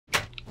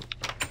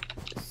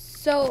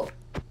So,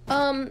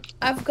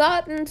 I've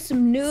gotten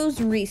some news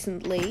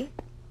recently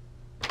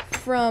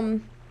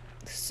from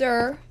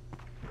Sir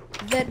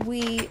that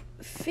we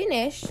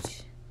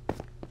finished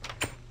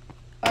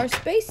our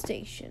space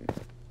station.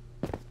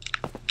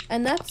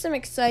 And that's some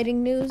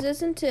exciting news,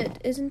 isn't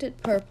it? Isn't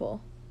it,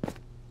 Purple?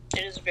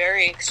 It is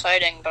very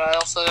exciting, but I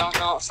also don't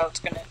know if that's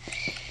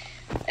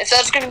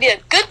gonna be a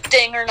good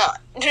thing or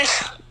not.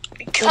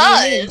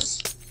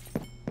 Because,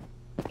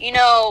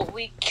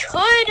 we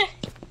could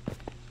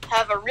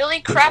have a really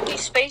crappy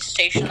space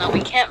station that we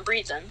can't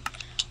breathe in.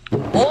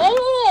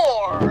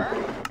 Or,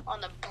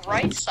 on the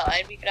bright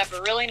side, we could have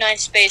a really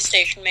nice space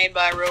station made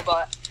by a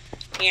robot.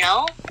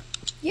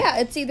 Yeah,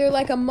 it's either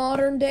like a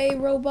modern day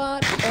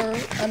robot or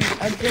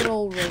a good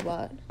old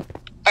robot.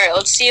 Alright,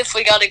 let's see if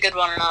we got a good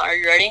one or not. Are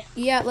you ready?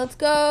 Yeah, let's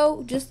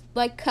go. Just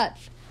cut.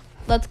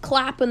 Let's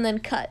clap and then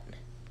cut.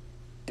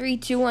 3,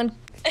 2, 1.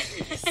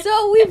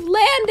 So we've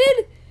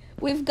landed.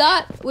 We've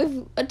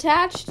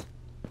attached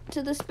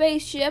to the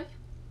spaceship.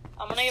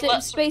 I'm gonna let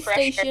some space fresh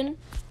station. air.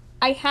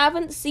 I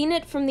haven't seen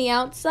it from the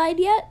outside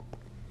yet.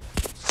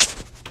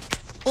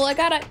 Well, I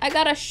got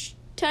a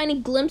tiny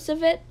glimpse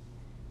of it.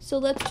 So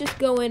let's just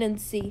go in and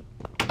see.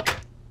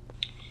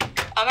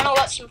 I'm gonna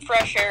let some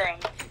fresh air in.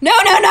 No!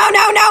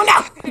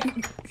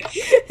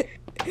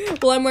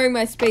 Well, I'm wearing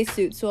my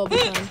spacesuit, so I'll be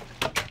fine.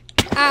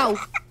 Ow!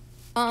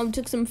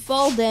 Took some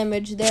fall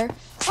damage there.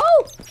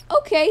 Oh,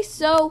 okay,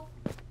 so,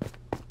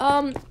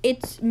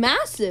 it's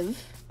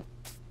massive.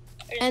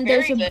 And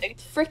there's a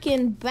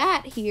freaking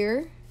bat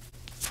here.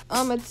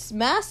 It's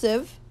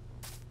massive.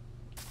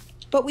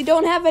 But we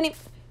don't have any.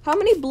 How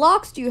many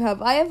blocks do you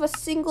have? I have a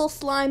single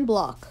slime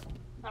block.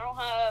 I don't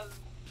have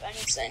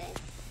anything.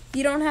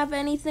 You don't have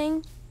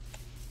anything?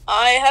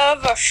 I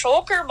have a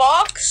shulker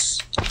box.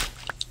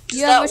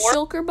 You have a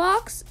shulker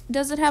box?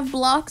 Does it have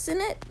blocks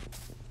in it?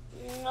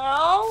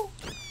 No.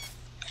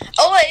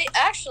 Oh, wait,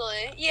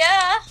 actually,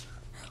 yeah.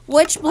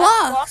 Which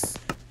blocks?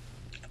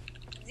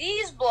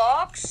 These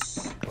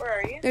blocks. Where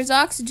are you? There's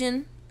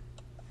oxygen.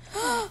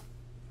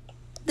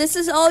 This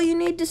is all you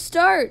need to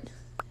start.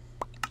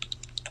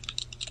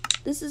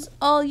 This is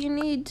all you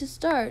need to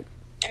start.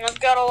 And I've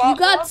got a lot. You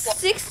got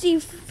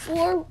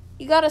 64.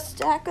 You got a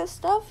stack of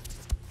stuff?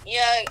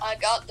 Yeah, I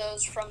got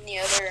those from the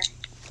other,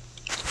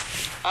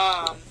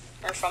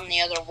 or from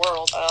the other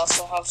world. I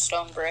also have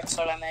stone bricks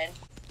that I made.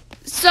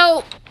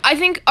 So, I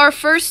think our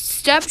first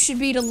step should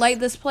be to light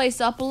this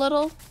place up a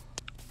little.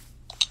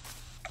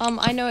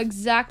 I know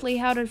exactly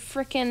how to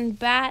frickin'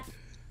 bat.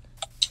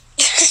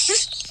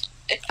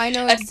 I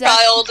know exactly.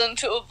 I piled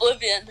into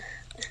oblivion.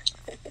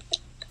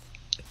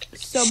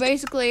 So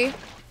basically,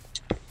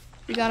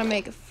 we gotta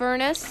make a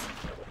furnace,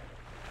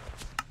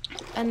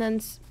 and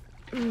then.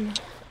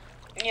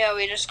 Yeah,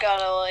 we just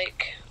gotta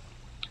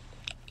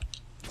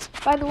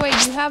By the way,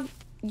 you have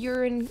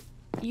urine.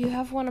 You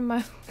have one of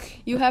my.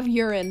 You have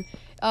urine.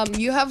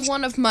 You have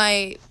one of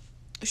my.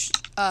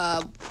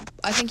 I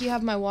think you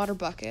have my water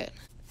bucket.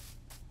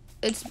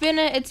 It's been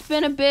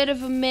a bit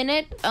of a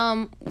minute.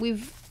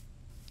 We've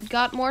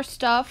got more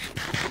stuff.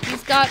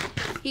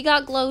 He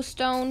got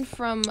glowstone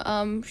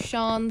from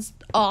Sean's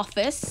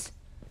office.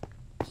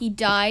 He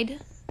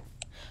died.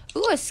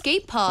 Ooh,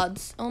 escape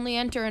pods. Only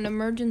enter an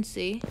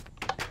emergency.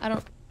 I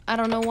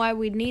don't know why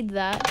we'd need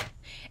that.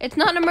 It's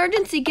not an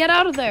emergency. Get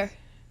out of there.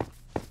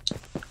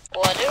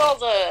 Well, I did all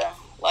the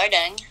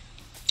lighting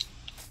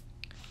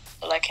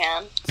that I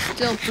can.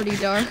 Still pretty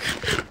dark,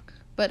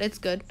 but it's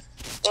good.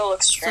 Still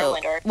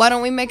extremely dark. Why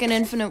don't we make an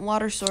infinite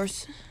water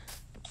source?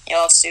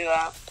 Yeah, let's do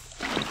that.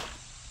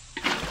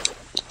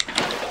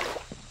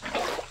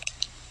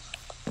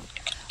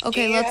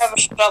 Okay, do you have a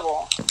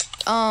shovel?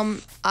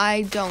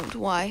 I don't.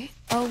 Why?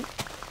 Oh,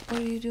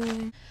 what are you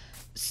doing?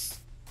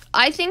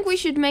 I think we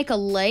should make a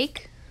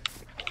lake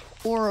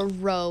or a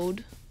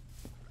road.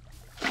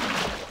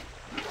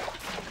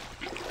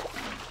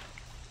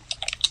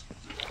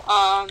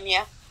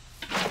 Yeah.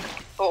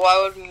 But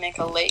why would we make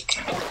a lake?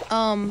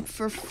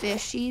 For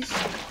fishies.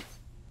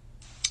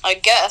 I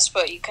guess,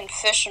 but you can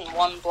fish in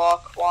 1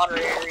 block water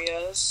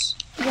areas.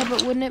 Yeah,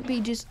 but wouldn't it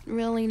be just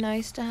really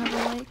nice to have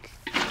a lake?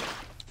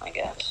 I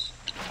guess.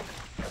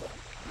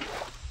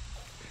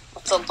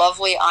 With a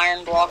lovely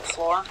iron block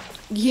floor.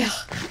 Yeah.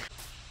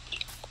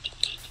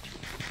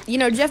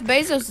 Jeff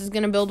Bezos is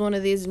gonna build one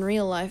of these in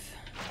real life.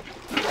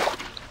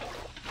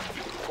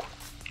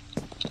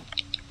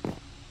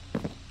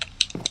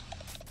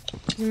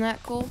 Isn't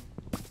that cool?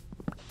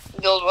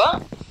 Build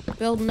what?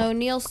 Build an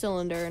O'Neill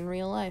cylinder in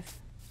real life.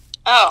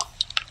 Oh,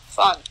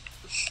 fun.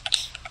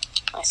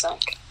 I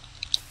think.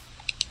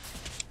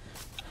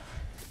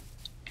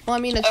 Well, I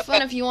mean, it's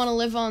fun if you want to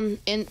live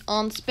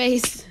on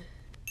space.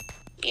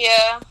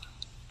 Yeah.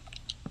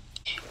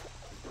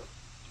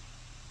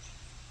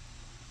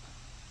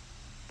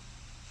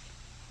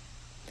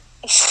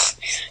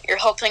 You're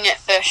helping it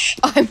fish.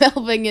 I'm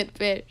helping it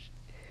fish.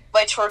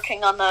 By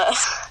twerking on the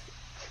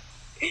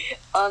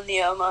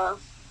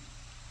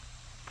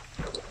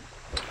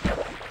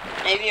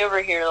maybe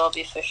over here there'll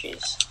be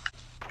fishies.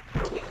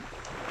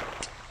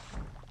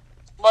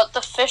 Let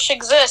the fish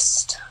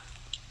exist.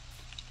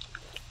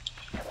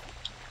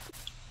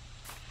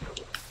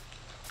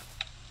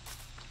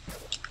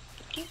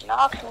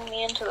 knocking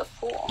me into the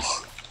pool.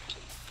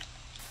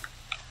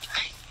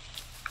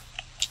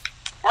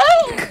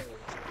 Oh!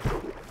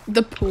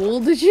 The pool?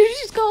 Did you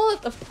just call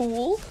it the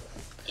pool?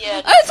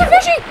 Yeah. Oh, it's a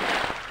fishy!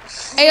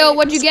 Ayo,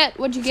 what'd you get?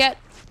 What'd you get?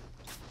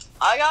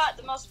 I got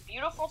the most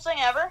beautiful thing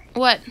ever.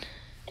 What?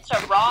 It's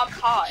a raw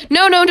cod.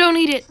 No, don't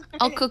eat it.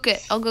 I'll cook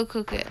it. I'll go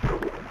cook it. Yeah,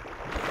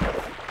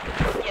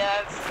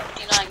 I have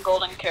 59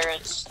 golden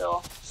carrots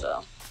still,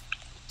 so.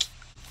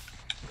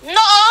 No!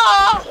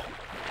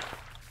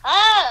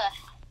 Ah!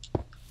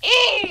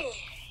 Eee!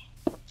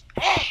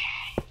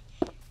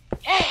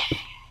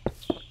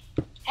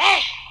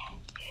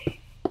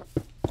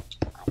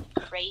 I'm a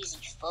crazy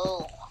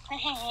fool.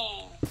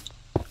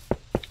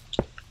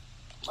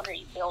 What are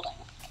you building?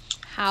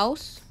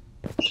 House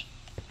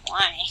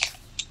Why?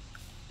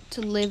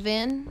 to live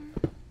in.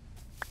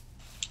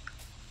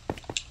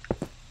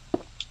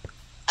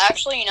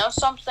 Actually, you know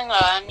something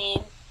that I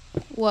need?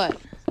 What?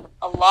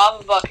 A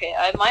lava bucket.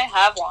 I might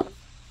have one.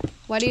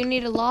 Why do you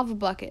need a lava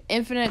bucket?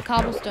 Infinite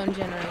cobblestone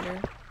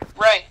generator.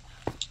 Right.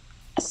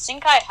 I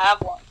think I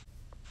have one.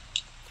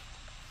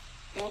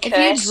 If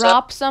Okay, you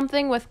drop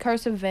something with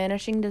Curse of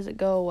Vanishing, does it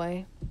go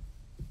away?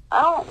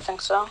 I don't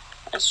think so.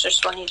 It's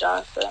just when you die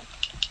with it.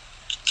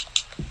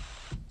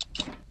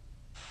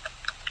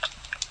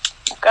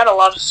 I've got a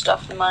lot of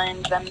stuff in my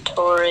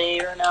inventory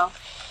right now.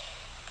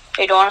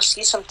 Hey, do you want to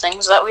see some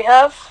things that we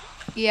have?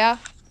 Yeah.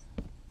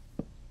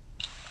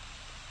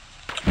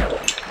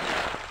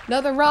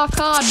 Another raw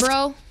cod,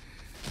 bro.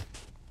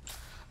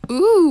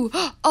 Ooh.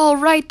 All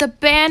right, the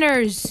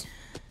banners.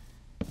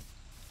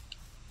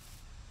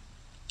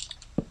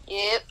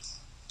 Yep.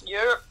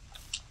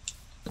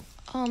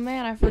 Oh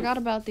man, I forgot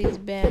about these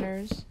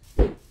banners.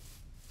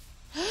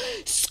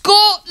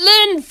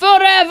 Scotland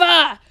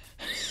forever.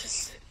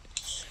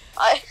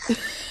 I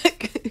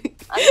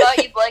thought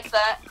you'd like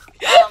that.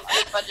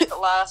 If I did it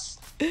last.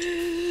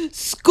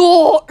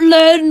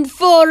 Scotland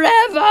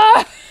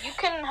forever. You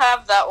can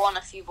have that one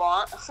if you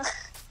want.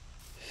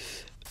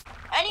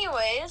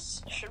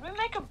 Anyways, should we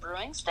make a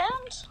brewing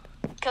stand?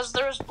 Because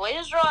there's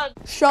blaze rod.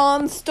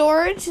 Sean's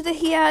storage that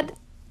he had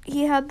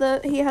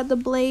the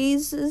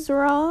blazes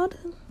rod.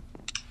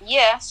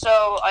 Yeah,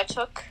 so I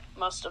took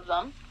most of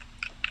them.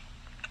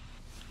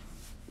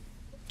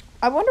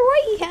 I wonder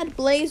why he had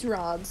blaze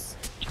rods.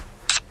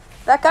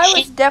 That guy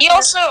was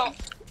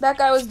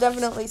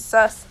definitely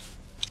sus.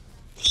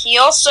 He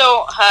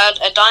also had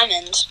a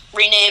diamond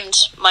renamed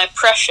My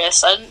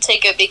Precious. I didn't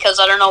take it because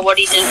I don't know what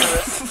he did to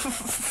it.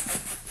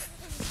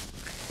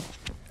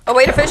 Oh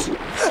wait, a fish!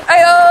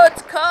 Ayo,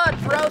 it's cod,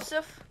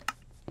 brosif.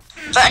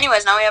 But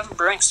anyways, now we have a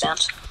brewing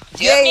stand.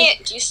 Do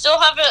you still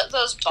have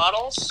those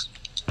bottles?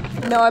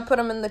 No, I put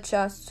them in the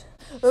chest.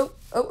 Oh.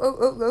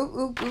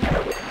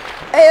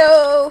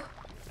 Ayo!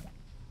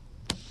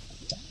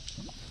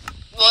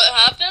 What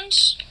happened?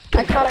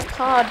 I caught a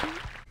cod.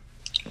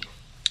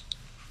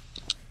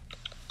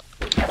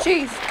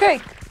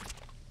 Cheesecake!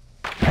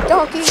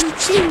 Donkey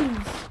cheese!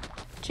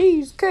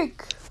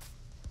 Cheesecake!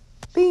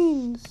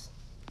 Beans!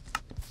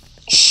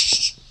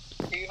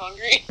 Are you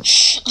hungry?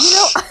 You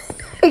know,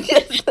 I'm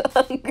just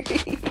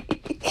hungry.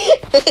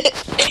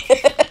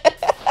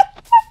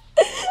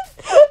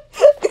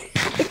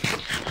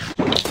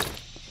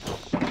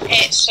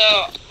 Hey, so,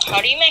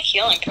 how do you make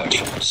healing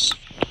potions?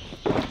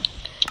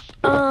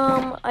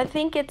 I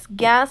think it's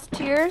gas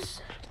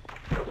tears.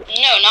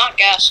 No, not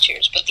gas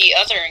tears, but the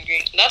other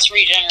ingredient. That's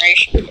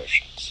regeneration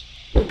potions.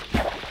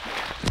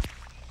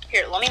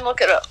 Here, let me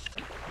look it up.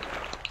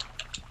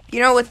 You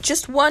know, with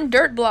just one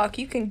dirt block,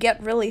 you can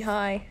get really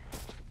high.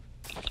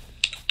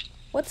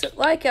 What's it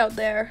like out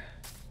there?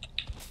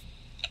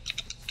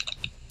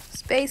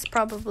 Space,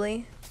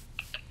 probably.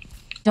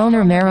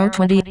 Donor Marrow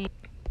 20.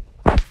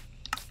 Now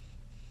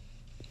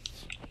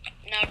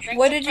drink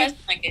What the did you- present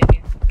I gave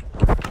you.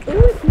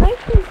 Ooh, it's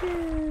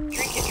nitrogen.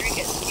 Drink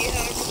it. See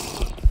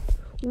how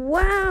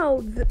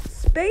Wow, the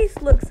space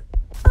looks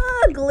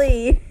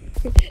ugly.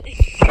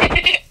 it's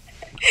gonna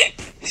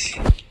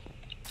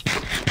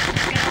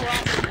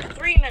last for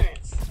 3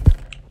 minutes.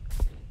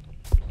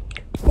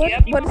 What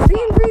have any is more the thoughts?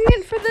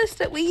 ingredient for this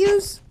that we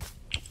use?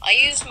 I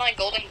used my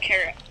golden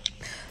carrot.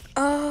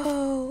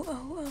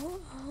 Oh.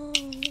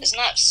 Isn't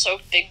that so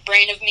big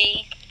brain of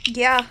me?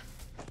 Yeah.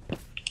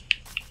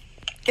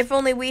 If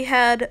only we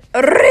had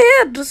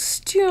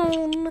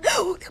redstone.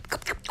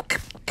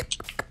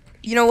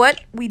 You know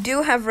what? We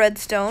do have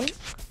redstone.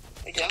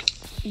 We do.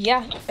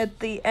 Yeah, at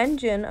the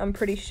engine, I'm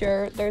pretty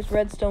sure there's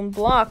redstone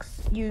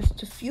blocks used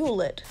to fuel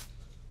it.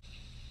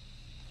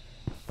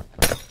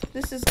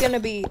 This is gonna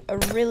be a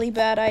really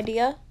bad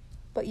idea,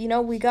 but you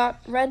know, we got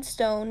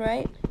redstone,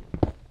 right?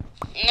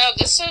 No,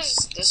 this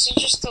is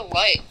just the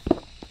light.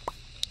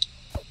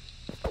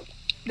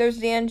 There's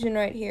the engine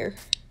right here.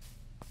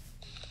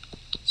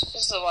 This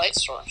is the light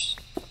source.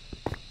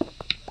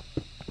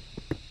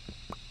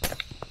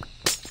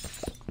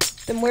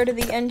 Then where did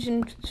the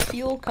engine's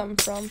fuel come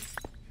from?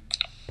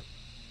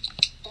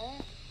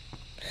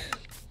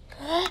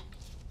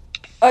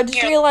 I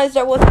just realized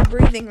I wasn't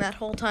breathing that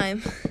whole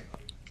time.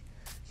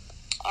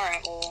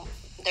 Alright, well,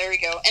 there we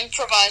go.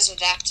 Improvise,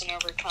 adapt, and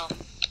overcome.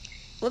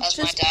 Let's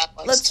As my dad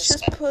likes let's to just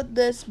say. put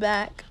this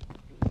back.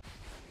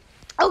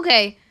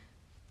 Okay.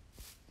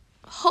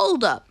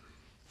 Hold up.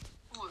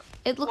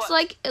 It looks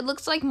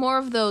like more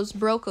of those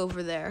broke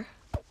over there.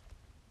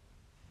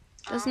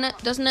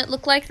 Doesn't it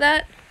look like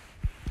that?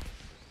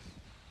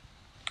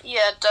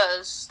 Yeah, it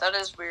does. That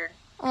is weird.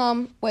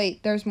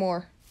 Wait, there's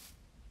more.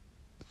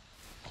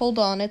 Hold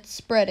on, it's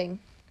spreading.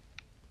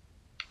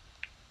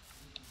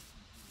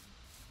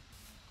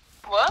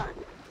 What?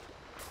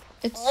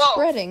 It's Whoa.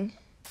 spreading.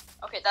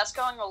 Okay, that's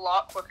going a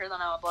lot quicker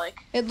than I would like.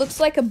 It looks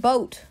like a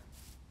boat.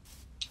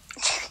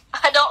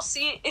 I don't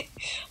see.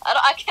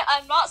 I can't.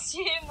 I'm not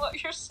seeing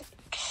what you're seeing.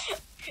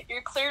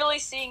 You're clearly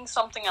seeing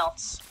something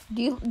else.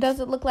 Does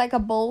it look like a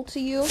bowl to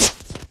you?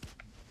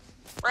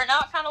 Right now,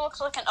 it kind of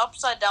looks like an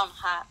upside down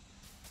hat.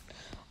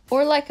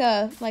 Or like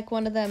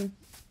one of them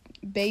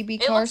baby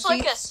It car looks seats?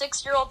 like a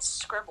 6-year-old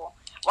scribble.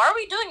 Why are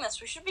we doing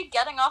this? We should be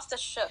getting off this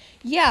ship.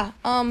 Yeah.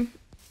 Well,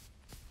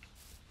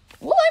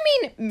 I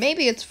mean,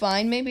 maybe it's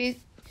fine. Maybe,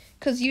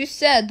 cause you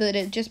said that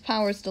it just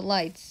powers the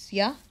lights.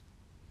 Yeah.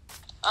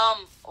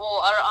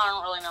 Well, I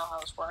don't really know how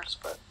this works,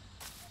 but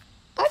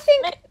I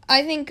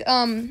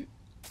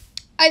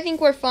think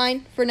we're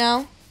fine for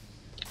now.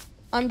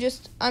 I'm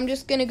just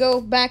gonna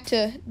go back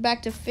to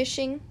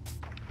fishing.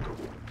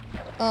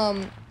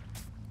 I'm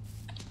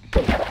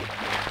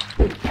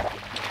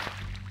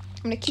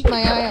gonna keep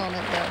my eye on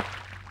it though.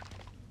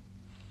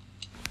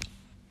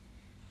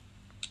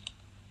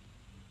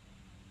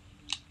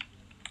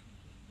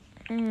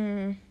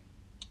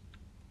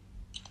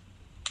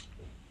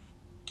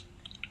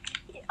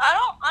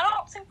 I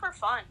don't think we're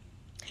fine.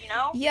 You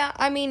know? Yeah,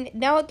 I mean,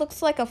 now it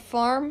looks like a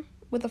farm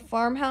with a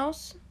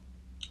farmhouse.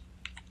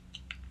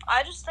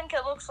 I just think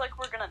it looks like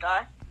we're gonna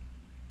die.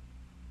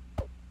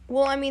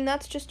 Well, I mean,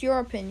 that's just your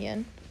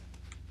opinion.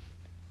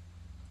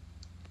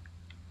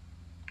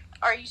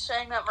 Are you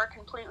saying that we're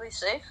completely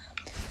safe?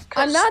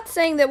 I'm not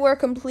saying that we're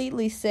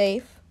completely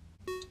safe.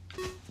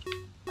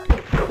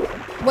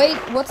 Wait,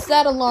 what's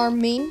that alarm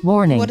mean?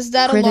 Warning. What does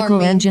that critical alarm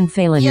mean? engine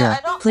failure. Yeah,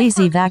 I don't Please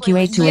think we're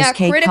evacuate to completely Yeah,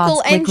 escape critical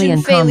pods quickly engine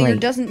and failure calmly.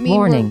 doesn't mean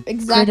Warning. we're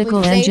exactly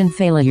critical safe. engine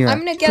failure. I'm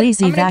gonna get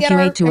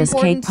evacuate to our escape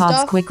important pods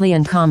stuff, quickly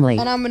and calmly.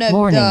 and I'm gonna,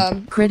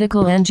 Warning.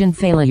 critical engine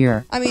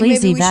failure. I mean,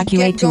 Please maybe we should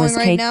evacuate get to going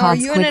right escape now. Are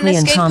pods you in an quickly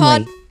and escape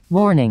calmly. pod?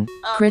 Warning.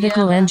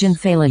 critical yeah, engine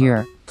that's-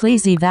 failure.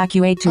 Please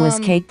evacuate to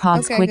escape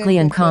pods okay, quickly good,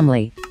 and good.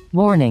 calmly.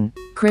 Warning.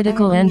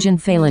 Critical need engine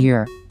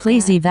failure.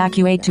 Please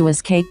evacuate to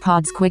escape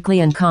pods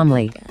quickly and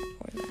calmly.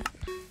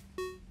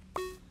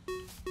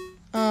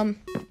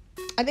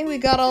 I think we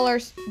got all our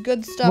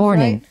good stuff,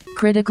 Warning. right?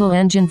 Critical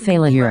engine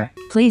failure.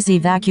 Please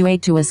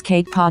evacuate to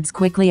escape pods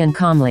quickly and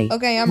calmly.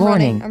 Okay, I'm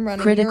Warning. running. I'm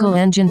running. Critical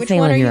You're- engine which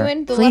one are you failure.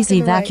 in? The Please left or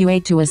the right?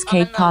 evacuate to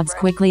escape the pods right.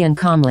 quickly and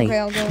calmly. Okay,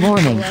 I'll go into the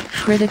Warning. left.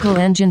 Critical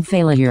engine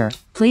failure.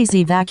 Please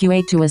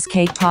evacuate to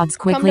escape pods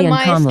quickly to and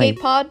my calmly.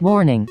 escape pod,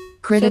 Warning.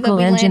 Critical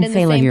we land engine in the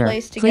same failure.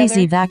 place Please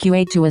together.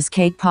 evacuate to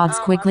escape pods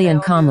quickly okay, and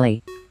I'll do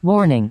calmly.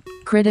 Warning.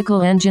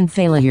 Critical engine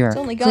failure. It's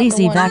only got Please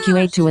the one.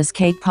 evacuate to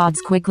escape pods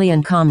quickly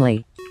and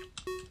calmly.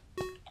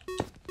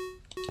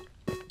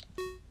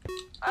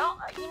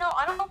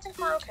 I don't think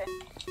we're okay.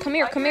 Come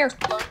here, come here.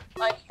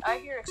 I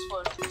hear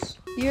explosions.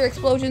 You hear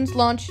explosions,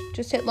 launch.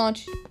 Just hit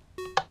launch.